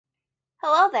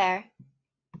Hello there!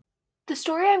 The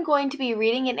story I'm going to be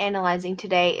reading and analyzing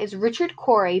today is Richard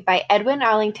Cory by Edwin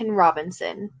Arlington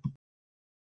Robinson.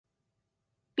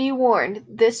 Be warned,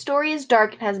 this story is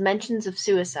dark and has mentions of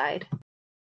suicide.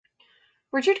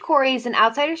 Richard Cory is an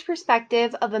outsider's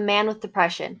perspective of a man with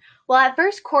depression. While at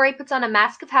first Cory puts on a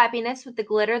mask of happiness with the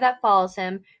glitter that follows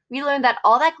him, we learn that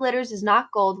all that glitters is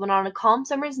not gold when on a calm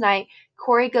summer's night,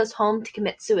 Cory goes home to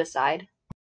commit suicide.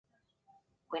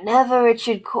 Whenever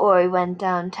Richard Cory went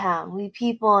downtown, we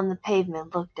people on the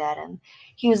pavement looked at him.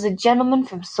 He was a gentleman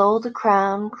from sole to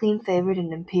crown, clean-favored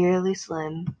and imperially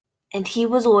slim. And he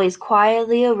was always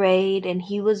quietly arrayed, and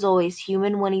he was always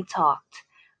human when he talked.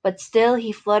 But still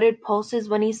he fluttered pulses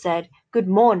when he said, "Good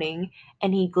morning,"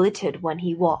 and he glittered when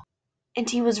he walked. And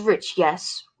he was rich,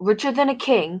 yes, richer than a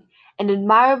king, and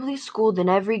admirably schooled in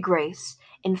every grace.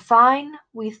 In fine,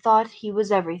 we thought he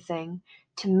was everything,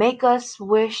 to make us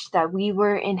wish that we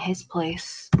were in his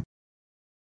place.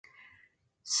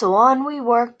 So on we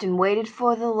worked and waited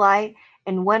for the light,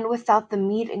 and went without the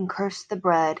meat and cursed the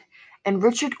bread. And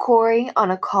Richard Cory,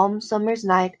 on a calm summer's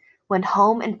night, went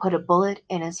home and put a bullet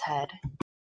in his head.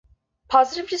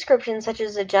 Positive descriptions such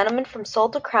as a gentleman from sole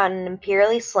to crown and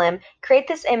imperially slim create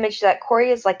this image that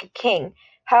Cory is like a king.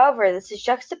 However, this is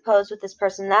juxtaposed with his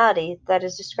personality that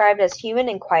is described as human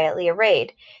and quietly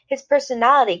arrayed. His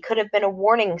personality could have been a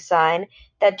warning sign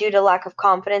that due to lack of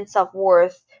confidence,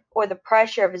 self-worth, or the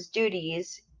pressure of his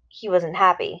duties, he wasn't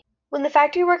happy. When the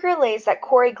factory worker relays that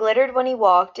Cory glittered when he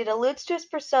walked, it alludes to his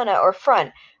persona or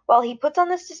front. While he puts on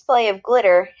this display of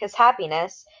glitter, his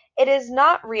happiness, it is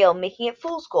not real, making it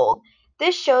fool's gold.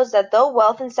 This shows that though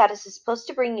wealth and status is supposed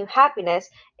to bring you happiness,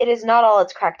 it is not all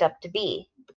it's cracked up to be.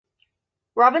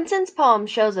 Robinson's poem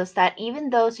shows us that even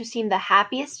those who seem the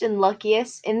happiest and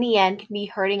luckiest in the end can be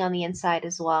hurting on the inside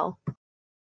as well.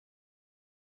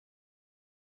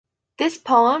 This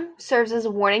poem serves as a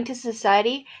warning to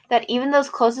society that even those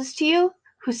closest to you,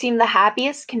 who seem the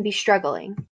happiest, can be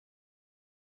struggling.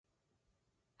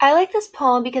 I like this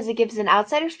poem because it gives an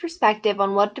outsider's perspective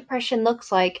on what depression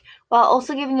looks like, while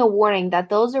also giving a warning that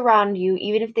those around you,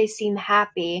 even if they seem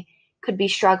happy, could be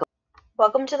struggling.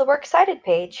 Welcome to the Works Cited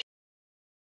page.